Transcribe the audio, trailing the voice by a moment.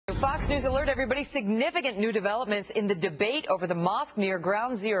Fox News alert, everybody. Significant new developments in the debate over the mosque near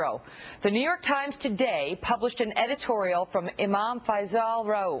Ground Zero. The New York Times today published an editorial from Imam Faisal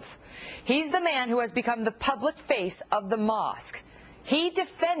Rauf. He's the man who has become the public face of the mosque. He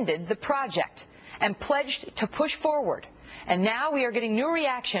defended the project and pledged to push forward. And now we are getting new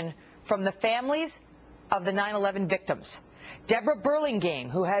reaction from the families of the 9/11 victims. Debra Burlingame,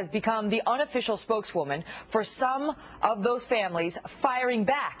 who has become the unofficial spokeswoman for some of those families, firing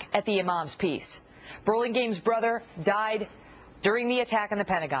back at the Imam's piece. Burlingame's brother died during the attack on the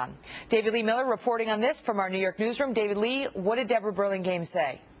Pentagon. David Lee Miller reporting on this from our New York newsroom. David Lee, what did Debra Burlingame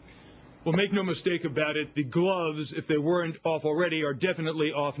say? Well, make no mistake about it, the gloves, if they weren't off already, are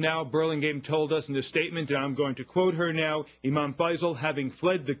definitely off now. Burlingame told us in a statement, and I'm going to quote her now, Imam Faisal, having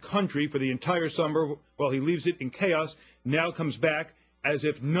fled the country for the entire summer while he leaves it in chaos, now comes back as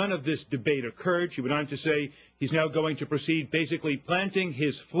if none of this debate occurred. She went on to say he's now going to proceed basically planting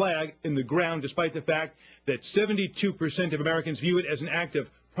his flag in the ground, despite the fact that 72% of Americans view it as an act of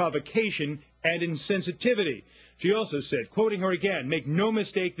provocation and insensitivity. She also said, quoting her again, make no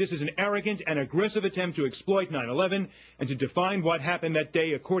mistake, this is an arrogant and aggressive attempt to exploit 9/11 and to define what happened that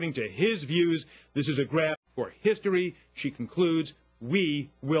day according to his views. This is a grab for history. She concludes, we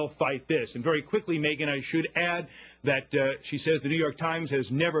will fight this. And very quickly, Megan, I should add that she says the New York Times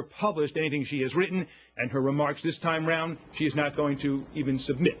has never published anything she has written, and her remarks this time round, she is not going to even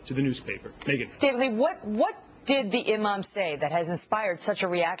submit to the newspaper. Megan. David Lee, what did the Imam say that has inspired such a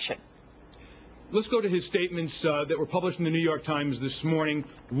reaction? Let's go to his statements that were published in the New York Times this morning.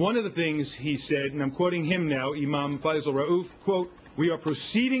 One of the things he said, and I'm quoting him now, Imam Faisal Rauf, quote, we are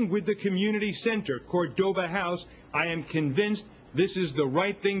proceeding with the community center, Cordoba House. I am convinced this is the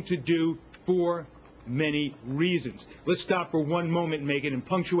right thing to do for many reasons. Let's stop for one moment, Megan, and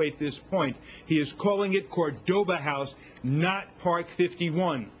punctuate this point. He is calling it Cordoba House, not Park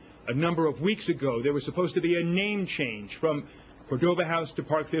 51. A number of weeks ago, there was supposed to be a name change from Cordoba House to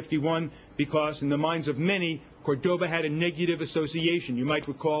Park 51 because, in the minds of many, Cordoba had a negative association. You might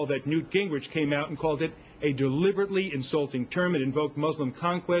recall that Newt Gingrich came out and called it a deliberately insulting term. It invoked Muslim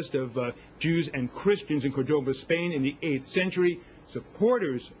conquest of Jews and Christians in Cordoba, Spain in the 8th century.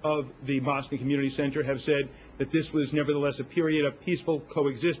 Supporters of the Mosque Community Center have said that this was nevertheless a period of peaceful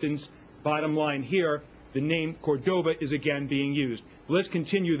coexistence. Bottom line here, the name Cordoba is again being used. Let's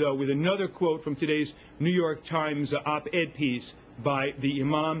continue, though, with another quote from today's New York Times op-ed piece by the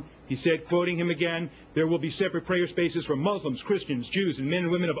Imam. He said, quoting him again, there will be separate prayer spaces for Muslims, Christians, Jews, and men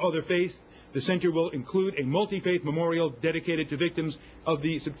and women of other faiths. The center will include a multi-faith memorial dedicated to victims of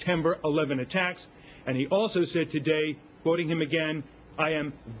the September 11 attacks. And he also said today, quoting him again, I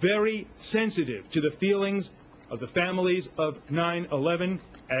am very sensitive to the feelings of the families of 9/11,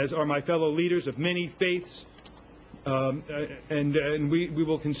 as are my fellow leaders of many faiths. And we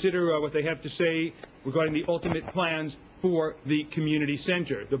will consider what they have to say regarding the ultimate plans for the community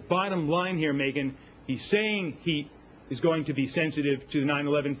center. The bottom line here, Megan, he's saying he is going to be sensitive to the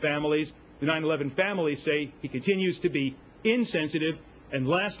 9/11 families. The 9/11 families say he continues to be insensitive. And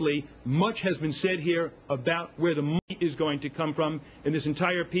lastly, much has been said here about where the money is going to come from. In this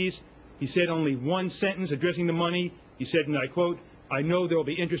entire piece, he said only one sentence addressing the money. He said, and I quote, I know there will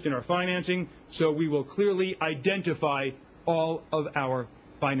be interest in our financing, so we will clearly identify all of our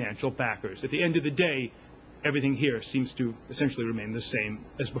financial backers. At the end of the day, everything here seems to essentially remain the same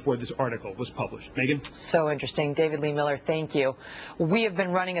as before this article was published. Megan? So interesting. David Lee Miller, thank you. We have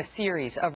been running a series of